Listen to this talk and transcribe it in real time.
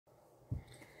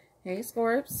Hey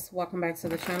Scorps, welcome back to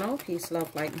the channel. Peace,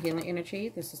 love, light, and healing energy.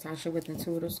 This is Tasha with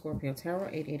Intuitive Scorpio Tarot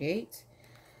 888.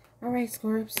 Alright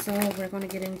Scorps, so we're going to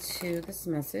get into this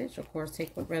message. Of course,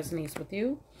 take what resonates with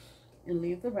you and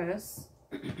leave the rest.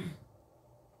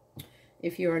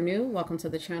 If you are new, welcome to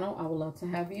the channel. I would love to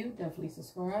have you. Definitely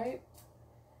subscribe.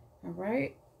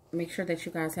 Alright, make sure that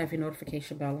you guys have your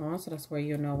notification bell on, so that's where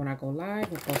you'll know when I go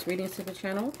live and post readings to the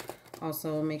channel.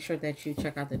 Also, make sure that you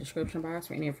check out the description box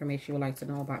for any information you would like to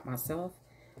know about myself,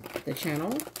 the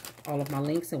channel, all of my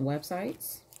links and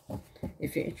websites.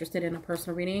 If you're interested in a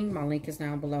personal reading, my link is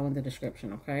down below in the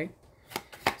description, okay?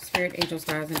 Spirit, angels,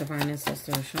 guides, and divine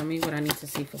ancestors, show me what I need to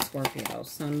see for Scorpio.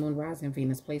 Sun, moon, rising,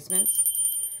 Venus placements.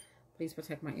 Please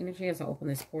protect my energy as I open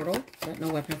this portal. Let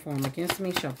no weapon form against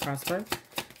me shall prosper.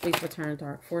 Please return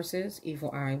dark forces, evil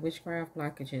eye, witchcraft,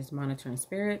 blockages, monitoring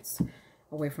spirits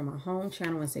away from my home,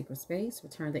 channel, and sacred space.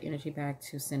 Return the energy back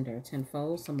to sender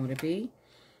tenfold, so more to be.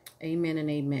 Amen and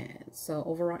amen. So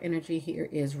overall energy here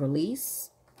is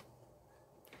release.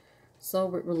 So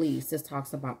with release, this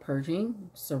talks about purging,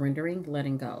 surrendering,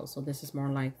 letting go. So this is more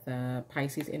like the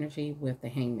Pisces energy with the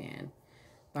hangman.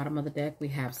 Bottom of the deck, we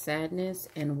have sadness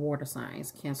and water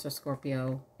signs, Cancer,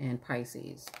 Scorpio, and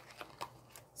Pisces.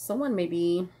 Someone may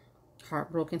be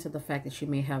heartbroken to the fact that you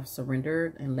may have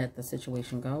surrendered and let the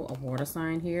situation go. A water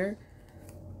sign here.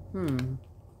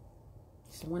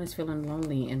 Someone is feeling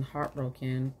lonely and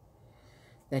heartbroken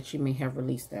that you may have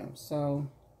released them. So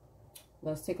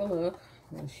let's take a look.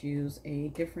 Let's use a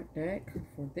different deck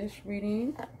for this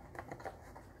reading.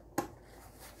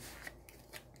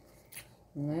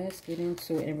 Let's get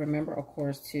into it. And remember, of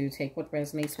course, to take what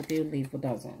resonates with you, leave what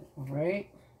doesn't. All right.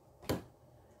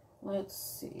 Let's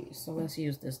see. So let's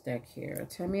use this deck here.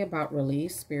 Tell me about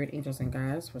release, spirit, angels, and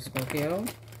guides for Scorpio.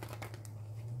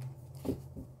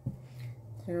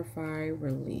 Clarify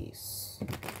release.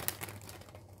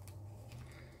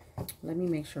 Let me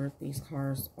make sure these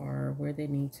cards are where they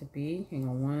need to be. Hang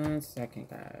on one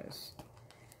second, guys. I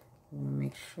want to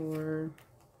make sure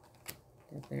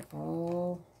that they're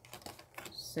all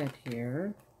set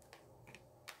here.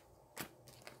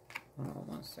 Hold on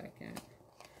one second.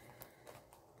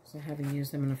 I haven't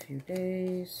used them in a few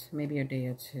days, maybe a day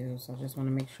or two, so I just want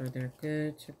to make sure they're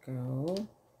good to go.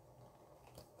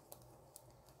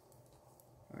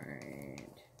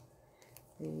 Alright,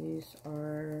 these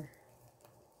are,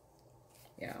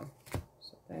 yeah,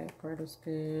 so that part is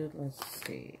good. Let's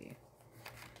see,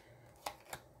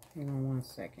 hang on one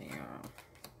second, y'all.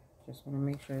 Just want to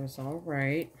make sure it's all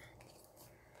right.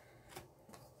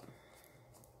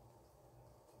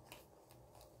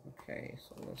 Okay,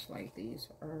 so it looks like these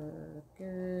are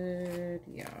good.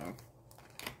 Yeah.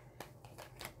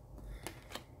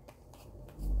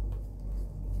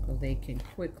 Because they can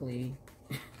quickly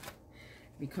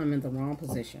become in the wrong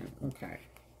position. Okay.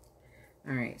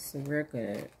 All right, so we're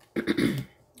good.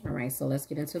 All right, so let's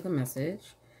get into the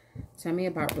message. Tell me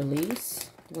about release.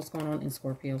 What's going on in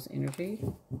Scorpio's energy?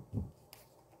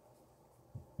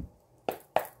 All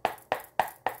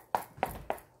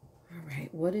right,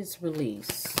 what is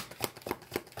release?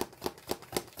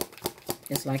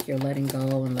 It's like you're letting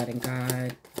go and letting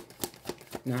God,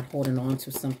 not holding on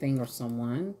to something or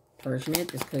someone, purging it.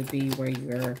 This could be where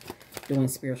you're doing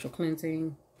spiritual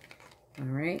cleansing. All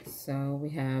right, so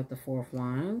we have the Four of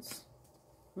Wands.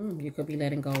 You could be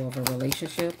letting go of a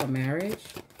relationship, a marriage,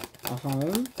 a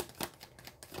home.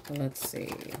 Let's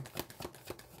see.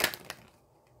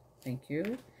 Thank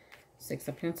you. Six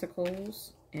of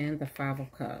Pentacles and the Five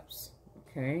of Cups.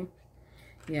 Okay.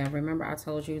 Yeah, remember I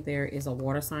told you there is a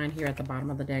water sign here at the bottom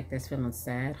of the deck that's feeling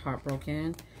sad,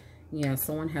 heartbroken. Yeah,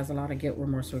 someone has a lot of guilt,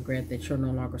 remorse, regret that you're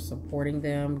no longer supporting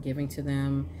them, giving to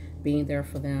them, being there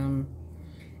for them.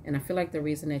 And I feel like the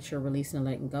reason that you're releasing and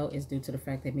letting go is due to the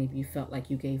fact that maybe you felt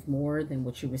like you gave more than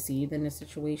what you received in this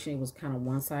situation. It was kind of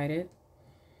one-sided.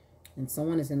 And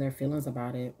someone is in their feelings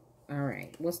about it. All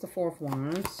right, what's the Four of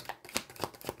Wands?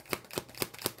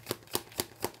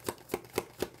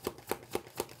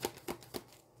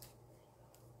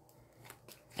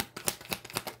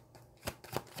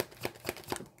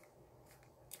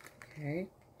 Okay.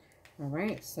 All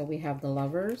right. So we have the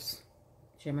Lovers,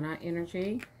 Gemini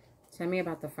energy. Tell me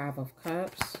about the Five of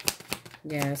Cups.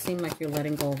 Yeah, it seemed like you're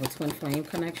letting go of a twin flame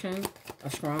connection, a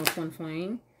strong twin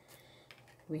flame.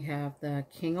 We have the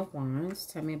King of Wands.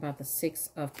 Tell me about the Six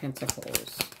of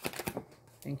Pentacles.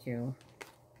 Thank you.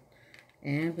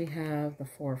 And we have the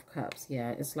Four of Cups. Yeah,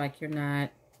 it's like you're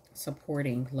not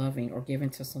supporting, loving, or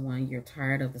giving to someone. You're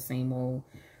tired of the same old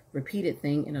repeated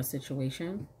thing in a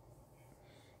situation.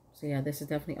 So yeah, this is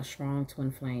definitely a strong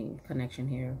twin flame connection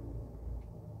here.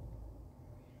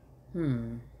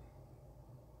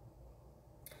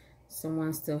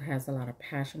 Someone still has a lot of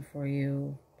passion for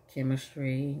you,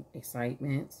 chemistry,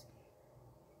 excitement.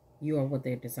 You are what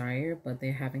they desire, but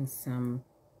they're having some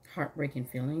heartbreaking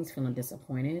feelings, feeling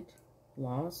disappointed,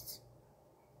 lost.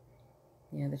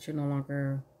 Yeah, that you're no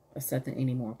longer accepting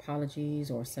any more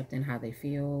apologies or accepting how they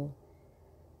feel.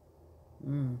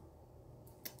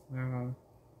 Wow.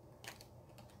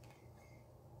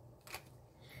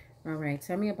 All right,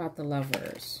 tell me about the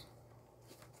lovers.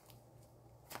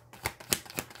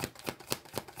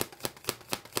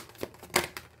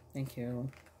 Thank you.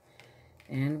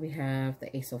 And we have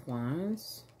the Ace of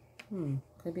Wands.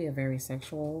 Could be a very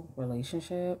sexual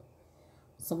relationship.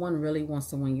 Someone really wants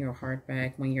to win your heart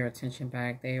back, win your attention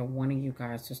back. They are wanting you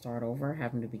guys to start over,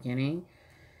 have a new beginning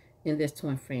in this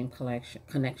twin flame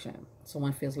connection.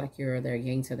 Someone feels like you're their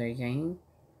yin to their yang.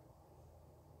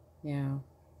 Yeah.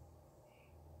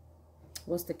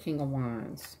 What's the King of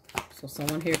Wands? So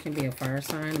someone here can be a fire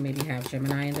sign, maybe have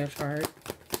Gemini in their chart.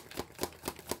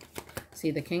 See,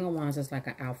 the King of Wands is like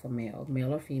an alpha male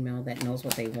or female that knows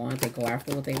what they want. They go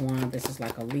after what they want. This is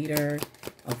like a leader,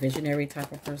 a visionary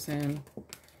type of person.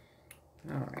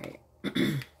 All right.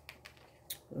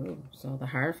 Ooh, so the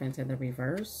Hierophant in the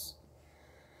reverse.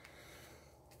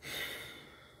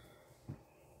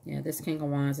 Yeah, this King of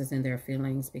Wands is in their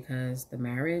feelings because the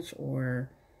marriage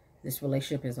or this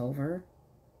relationship is over.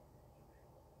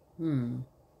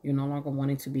 You're no longer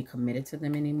wanting to be committed to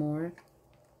them anymore.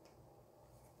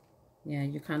 Yeah,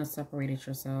 you kind of separated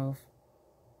yourself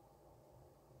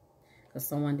because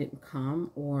someone didn't come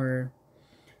or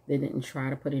they didn't try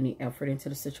to put any effort into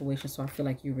the situation. So I feel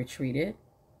like you retreated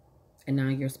and now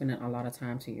you're spending a lot of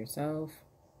time to yourself,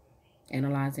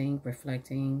 analyzing,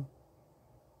 reflecting.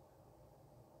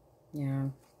 Yeah.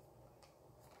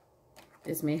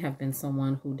 This may have been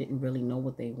someone who didn't really know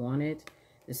what they wanted.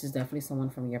 This is definitely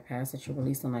someone from your past that you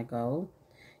released and let go.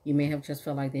 You may have just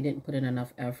felt like they didn't put in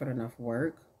enough effort, enough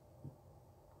work.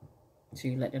 So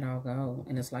you let it all go.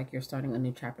 And it's like you're starting a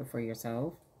new chapter for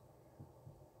yourself.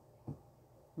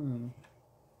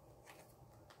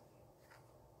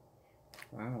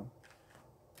 Wow.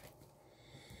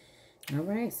 All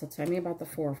right. So tell me about the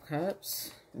Four of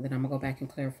Cups. And then I'm going to go back and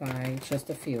clarify just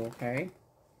a few, okay?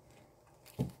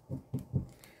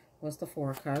 What's the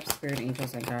Four of Cups? Spirit,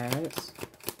 angels, and guides.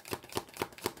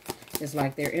 It's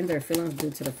like they're in their feelings due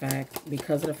to the fact,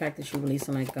 because of the fact that you release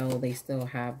and let go, they still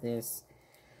have this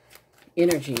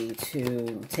energy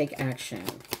to take action,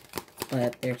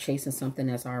 but they're chasing something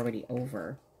that's already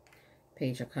over.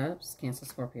 Page of Cups, Cancer,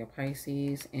 Scorpio,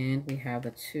 Pisces, and we have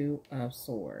the Two of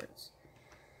Swords.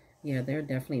 Yeah, they're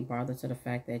definitely bothered to the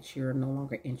fact that you're no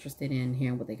longer interested in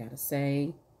hearing what they got to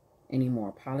say. Any more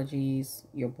apologies.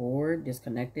 You're bored,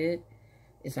 disconnected.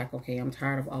 It's like, okay, I'm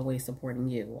tired of always supporting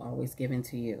you, always giving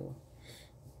to you.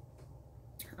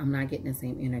 I'm not getting the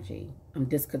same energy. I'm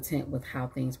discontent with how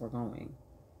things were going.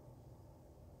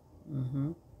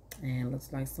 And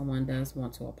looks like someone does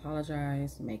want to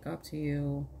apologize, make up to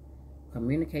you,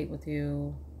 communicate with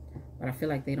you, but I feel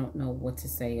like they don't know what to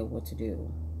say or what to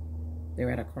do.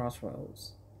 They're at a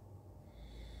crossroads.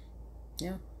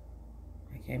 Yeah,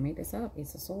 I can't make this up.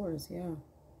 Ace of Swords. Yeah.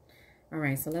 All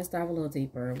right, so let's dive a little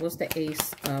deeper. What's the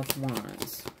Ace of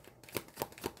Wands?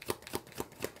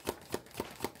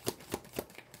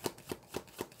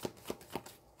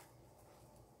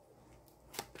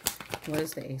 What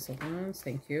is the Ace of Wands?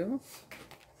 Thank you.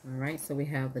 All right, so we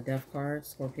have the Death card,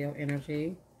 Scorpio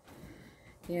energy.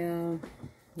 Yeah,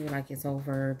 you're like, it's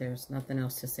over. There's nothing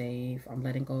else to save. I'm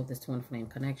letting go of this twin flame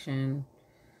connection.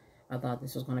 I thought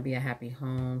this was going to be a happy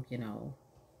home, you know,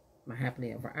 my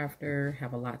happily ever after,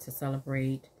 have a lot to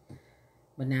celebrate.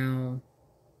 But now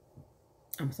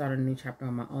I'm starting a new chapter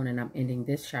on my own, and I'm ending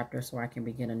this chapter so I can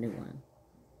begin a new one.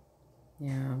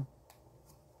 Yeah.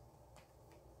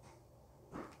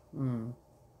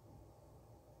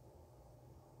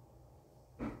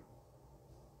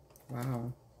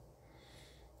 Wow.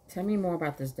 Tell me more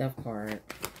about this Death card.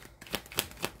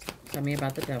 Tell me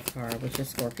about the Death card, which is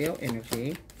Scorpio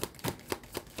energy.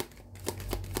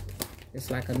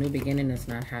 It's like a new beginning that's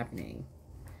not happening.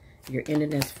 You're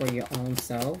ending this for your own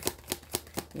self.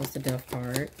 What's the Death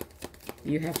card?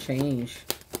 You have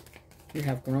changed. You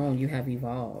have grown. You have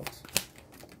evolved.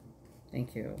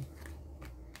 Thank you.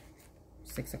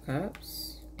 Six of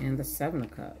Cups and the Seven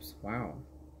of Cups. Wow.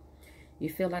 You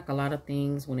feel like a lot of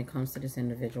things when it comes to this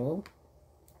individual.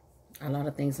 A lot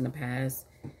of things in the past.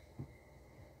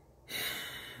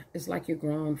 It's like you're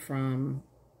grown from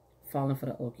falling for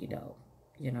the okie doke.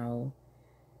 You know,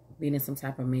 being in some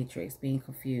type of matrix, being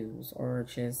confused, or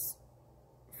just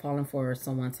falling for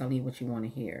someone telling you what you want to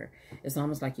hear. It's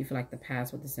almost like you feel like the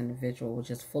past with this individual was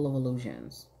just full of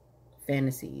illusions,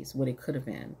 fantasies, what it could have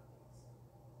been.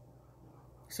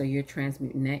 So you're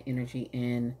transmuting that energy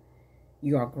and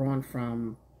you are growing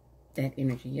from that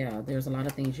energy. Yeah, there's a lot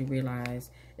of things you realize.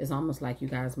 It's almost like you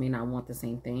guys may not want the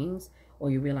same things,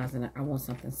 or you realize that I want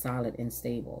something solid and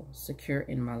stable, secure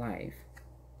in my life.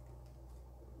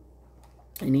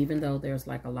 And even though there's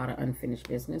like a lot of unfinished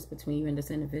business between you and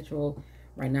this individual,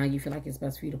 right now you feel like it's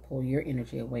best for you to pull your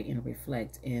energy away and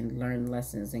reflect and learn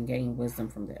lessons and gain wisdom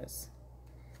from this.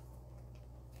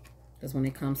 Because when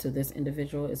it comes to this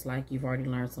individual, it's like you've already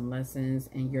learned some lessons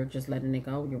and you're just letting it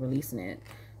go. You're releasing it.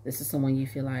 This is someone you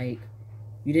feel like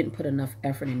you didn't put enough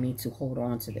effort in me to hold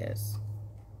on to this.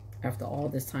 After all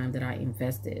this time that I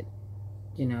invested,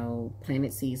 you know,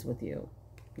 planted seeds with you.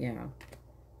 Yeah.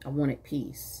 I wanted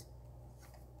peace.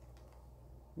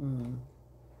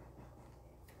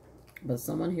 But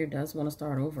someone here does want to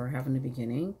start over, having the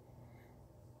beginning.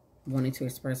 Wanting to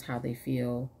express how they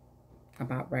feel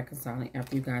about reconciling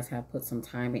after you guys have put some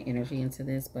time and energy into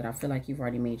this. But I feel like you've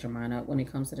already made your mind up when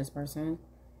it comes to this person.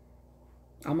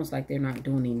 Almost like they're not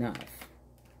doing enough.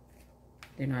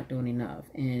 They're not doing enough.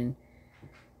 And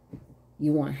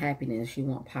you want happiness, you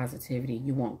want positivity,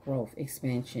 you want growth,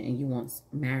 expansion, and you want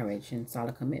marriage and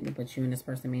solid commitment. But you and this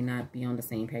person may not be on the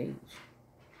same page.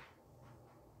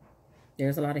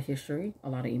 There's a lot of history, a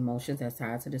lot of emotions that's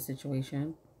tied to this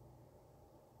situation.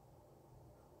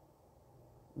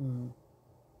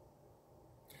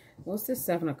 What's this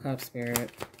Seven of Cups,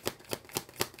 Spirit?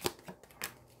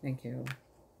 Thank you.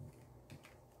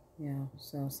 Yeah,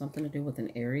 so something to do with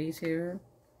an Aries here.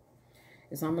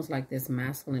 It's almost like this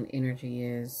masculine energy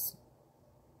is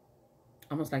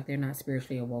almost like they're not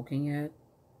spiritually awoken yet.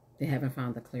 They haven't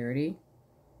found the clarity.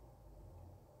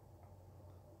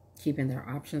 Keeping their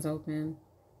options open.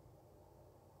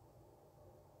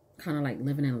 Kind of like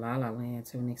living in la la land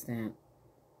to an extent.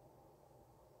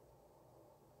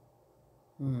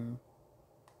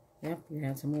 Yep, you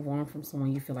had to move on from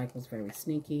someone you feel like was very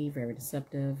sneaky, very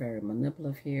deceptive, very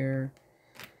manipulative here.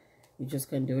 You just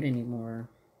couldn't do it anymore.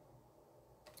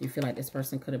 You feel like this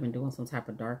person could have been doing some type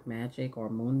of dark magic or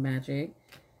moon magic.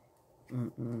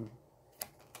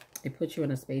 It put you in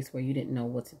a space where you didn't know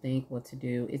what to think, what to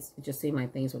do. It just seemed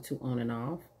like things were too on and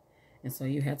off. And so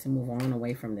you had to move on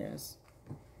away from this.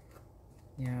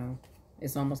 Yeah.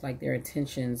 It's almost like their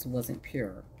intentions wasn't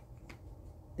pure.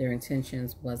 Their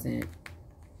intentions wasn't,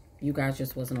 you guys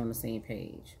just wasn't on the same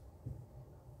page.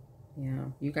 Yeah.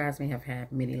 You guys may have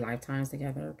had many lifetimes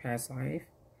together, past life.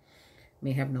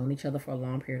 May have known each other for a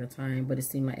long period of time, but it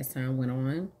seemed like as time went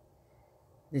on,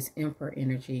 this Emperor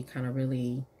energy kind of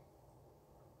really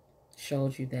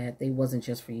showed you that they wasn't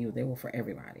just for you. They were for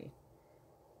everybody.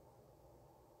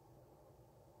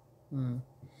 All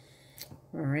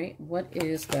right. What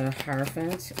is the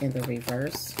Hierophant in the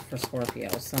reverse for Scorpio?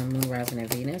 Sun, Moon, Rising,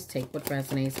 and Venus. Take what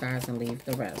resonates, guys, and leave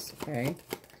the rest, okay?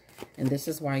 And this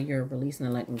is why you're releasing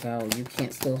and letting go. You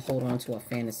can't still hold on to a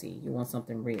fantasy. You want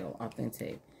something real,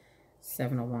 authentic.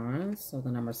 Seven of Wands. So the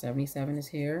number 77 is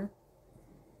here.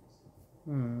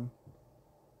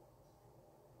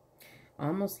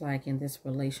 Almost like in this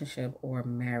relationship or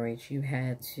marriage, you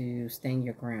had to stand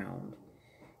your ground.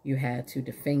 You had to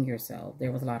defend yourself.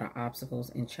 There was a lot of obstacles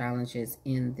and challenges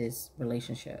in this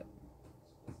relationship.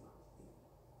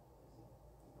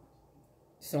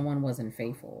 Someone wasn't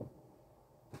faithful.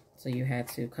 So you had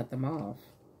to cut them off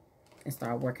and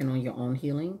start working on your own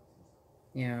healing.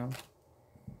 Yeah.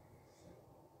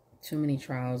 Too many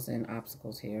trials and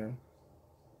obstacles here.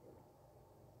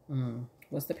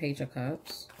 What's the Page of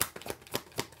Cups?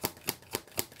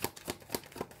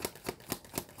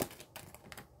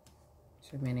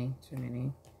 Too many, too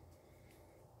many.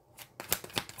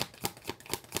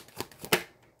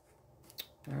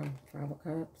 Wow, Five of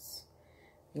Cups.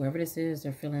 Whoever this is,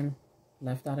 they're feeling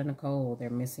left out in the cold. They're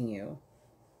missing you.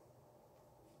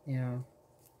 Yeah.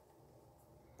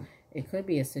 It could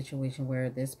be a situation where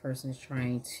this person is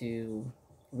trying to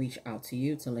reach out to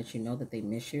you to let you know that they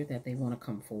miss you, that they want to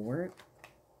come forward,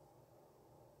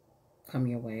 come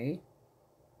your way.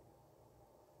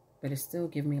 But it's still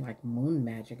giving me like moon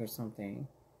magic or something.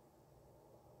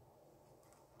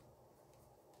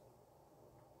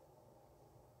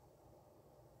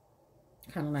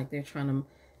 Kind of like they're trying to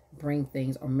bring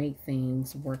things or make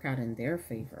things work out in their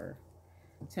favor.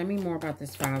 Tell me more about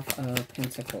this Five of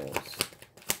Pentacles.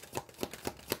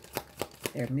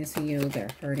 They're missing you. They're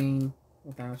hurting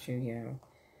without you. Yeah.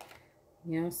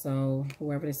 Yeah, so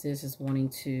whoever this is wanting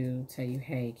to tell you,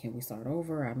 hey, can we start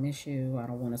over? I miss you. I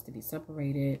don't want us to be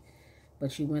separated.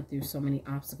 But you went through so many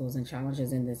obstacles and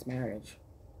challenges in this marriage.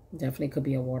 Definitely could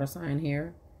be a water sign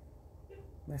here.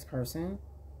 This person.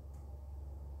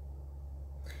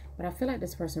 But I feel like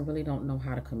this person really don't know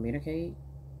how to communicate.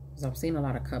 Because I'm seeing a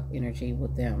lot of cup energy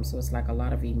with them. So it's like a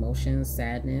lot of emotions,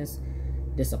 sadness,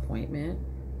 disappointment.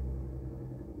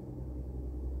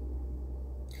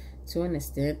 To an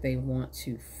extent, they want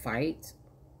to fight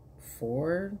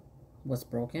for what's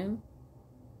broken.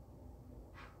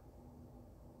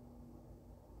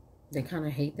 They kind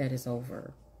of hate that it's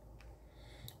over.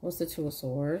 What's the Two of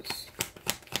Swords?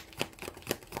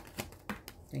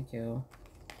 Thank you.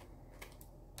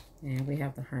 And we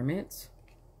have the Hermit,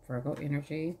 Virgo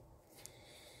energy.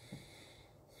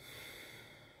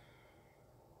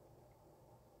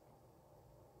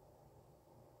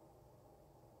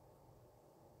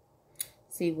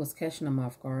 See, what's catching them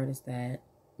off guard is that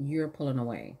you're pulling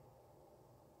away.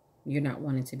 You're not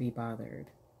wanting to be bothered.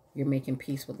 You're making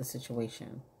peace with the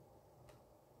situation.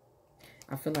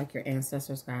 I feel like your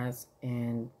ancestors, guys,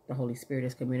 and the Holy Spirit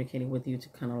is communicating with you to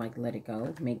kind of like let it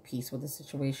go. Make peace with the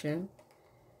situation.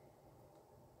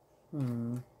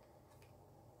 Wow.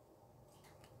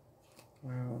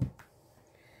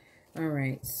 All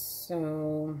right.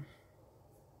 So,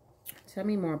 tell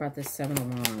me more about this Seven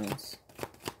of Wands.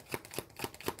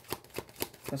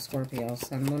 For Scorpio,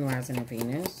 Sun, Moon, Rising, and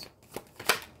Venus.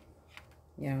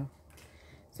 Yeah.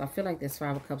 So I feel like this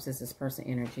Five of Cups is this person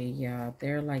energy. Yeah,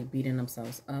 they're like beating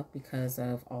themselves up because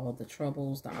of all the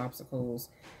troubles, the obstacles,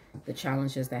 the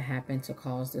challenges that happen to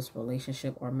cause this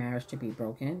relationship or marriage to be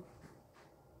broken.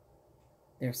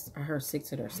 I heard sick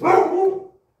to their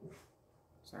stomach.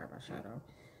 Sorry about shadow.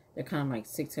 They're kind of like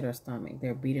sick to their stomach.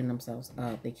 They're beating themselves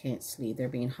up. They can't sleep. They're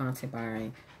being haunted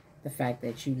by the fact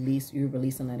that you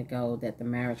release and let it go, that the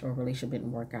marriage or relationship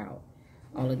didn't work out.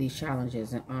 All of these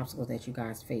challenges and obstacles that you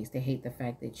guys face. They hate the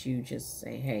fact that you just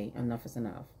say, hey, enough is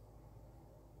enough.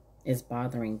 It's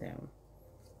bothering them.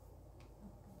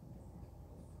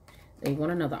 They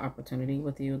want another opportunity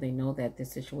with you. They know that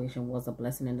this situation was a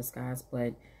blessing in disguise,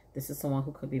 but this is someone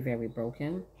who could be very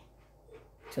broken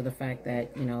to the fact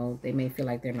that, you know, they may feel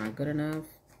like they're not good enough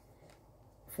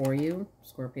for you,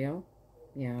 Scorpio.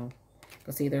 Yeah.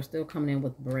 Because, see, they're still coming in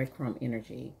with breadcrumb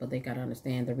energy, but they got to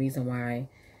understand the reason why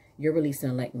you're releasing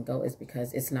and letting go is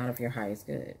because it's not of your highest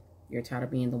good. You're tired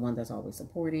of being the one that's always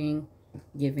supporting,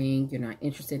 giving. You're not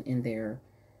interested in their,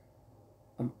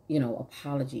 you know,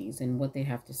 apologies and what they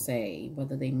have to say,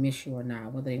 whether they miss you or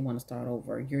not, whether they want to start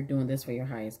over. You're doing this for your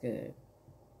highest good.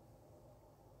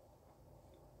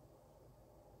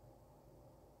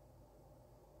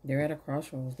 They're at a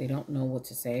crossroads. They don't know what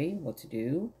to say, what to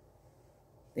do.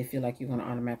 They feel like you're going to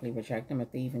automatically reject them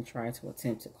if they even try to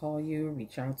attempt to call you,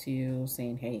 reach out to you,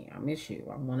 saying, hey, I miss you.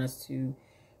 I want us to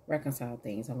reconcile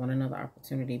things. I want another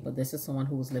opportunity. But this is someone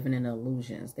who is living in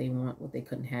illusions. They want what they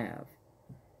couldn't have,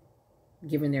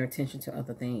 giving their attention to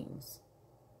other things.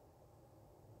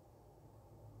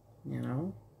 You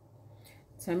know?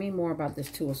 Tell me more about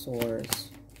this Two of Swords.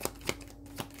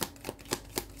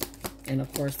 And,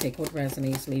 of course, take what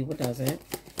resonates, leave what doesn't.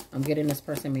 I'm getting this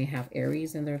person may have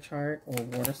Aries in their chart or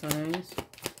water signs.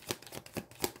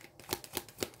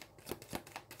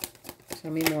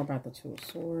 Tell me more about the Two of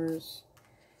Swords.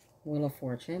 Wheel of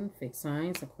Fortune, fixed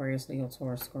signs, Aquarius, Leo,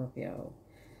 Taurus, Scorpio.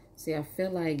 See, I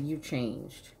feel like you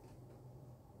changed.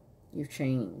 You've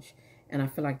changed. And I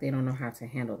feel like they don't know how to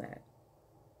handle that.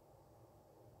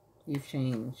 You've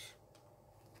changed.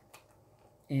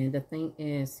 And the thing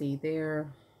is, see,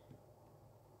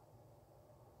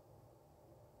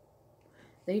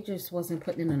 they just wasn't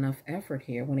putting in enough effort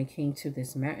here when it came to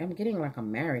this marriage. I'm getting like a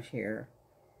marriage here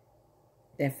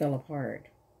that fell apart.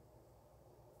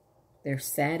 They're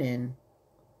saddened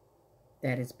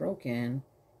that it's broken.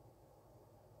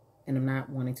 And I'm not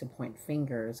wanting to point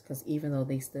fingers, because even though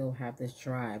they still have this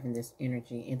drive and this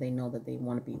energy and they know that they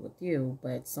want to be with you,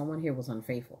 but someone here was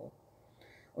unfaithful.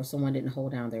 Or someone didn't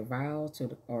hold down their vow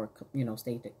or you know,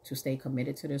 stay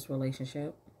committed to this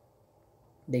relationship.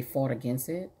 They fought against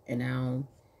it, and now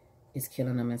it's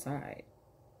killing them inside.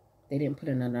 They didn't put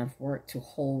in enough work to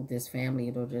hold this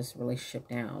family or this relationship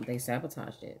down. They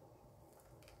sabotaged it.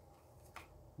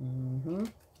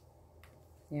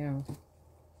 Yeah.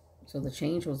 So the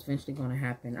change was eventually going to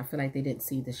happen. I feel like they didn't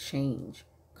see this change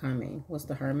coming. What's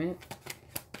the Hermit?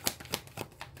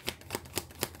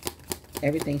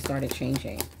 Everything started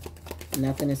changing.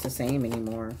 Nothing is the same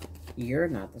anymore. You're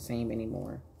not the same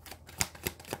anymore.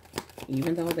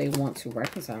 Even though they want to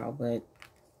reconcile, but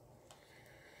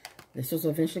this was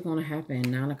eventually going to happen.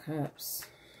 9 of Cups.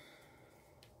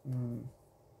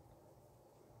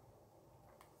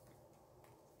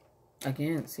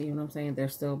 Again, see what I'm saying? They're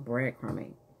still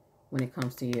breadcrumbing when it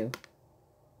comes to you.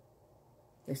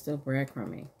 They're still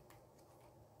breadcrumbing.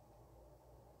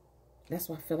 That's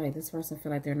why I feel like this person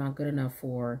feel like they're not good enough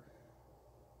for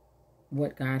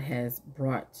what God has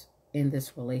brought in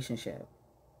this relationship.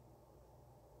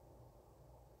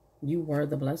 You were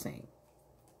the blessing.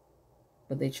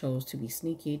 But they chose to be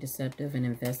sneaky, deceptive, and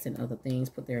invest in other things,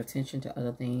 put their attention to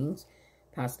other things,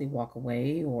 possibly walk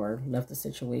away or left the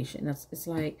situation. It's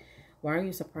like, why are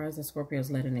you surprised that Scorpio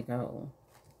is letting it go?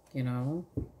 You know?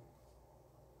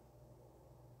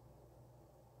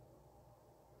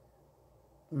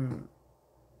 And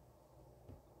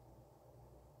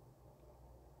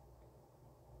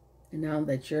now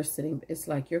that you're sitting, it's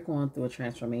like you're going through a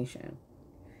transformation.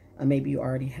 Or maybe you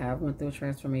already have went through a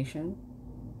transformation.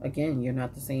 Again, you're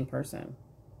not the same person.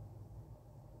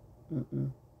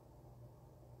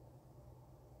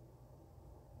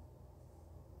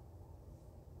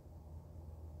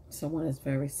 Someone is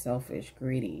very selfish,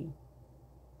 greedy,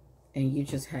 and you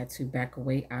just had to back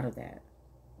away out of that.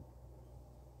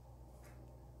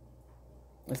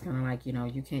 It's kind of like, you know,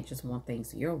 you can't just want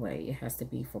things your way. It has to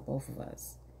be for both of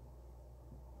us.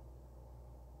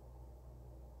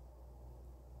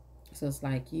 So it's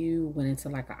like you went into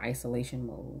like an isolation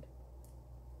mode.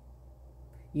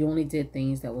 You only did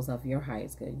things that was of your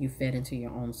highest good. You fed into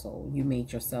your own soul. You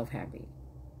made yourself happy.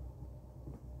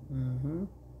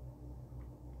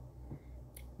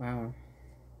 Wow.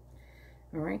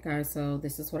 All right, guys. So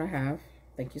this is what I have.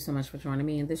 Thank you so much for joining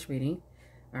me in this reading.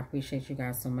 I appreciate you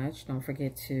guys so much. Don't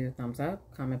forget to thumbs up,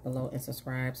 comment below, and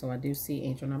subscribe. So I do see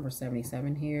angel number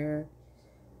 77 here.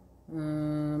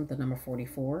 The number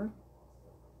 44,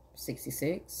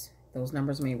 66. Those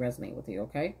numbers may resonate with you,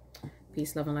 okay?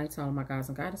 Peace, love, and light to all of my guys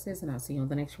and goddesses, and I'll see you on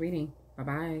the next reading.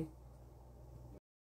 Bye-bye.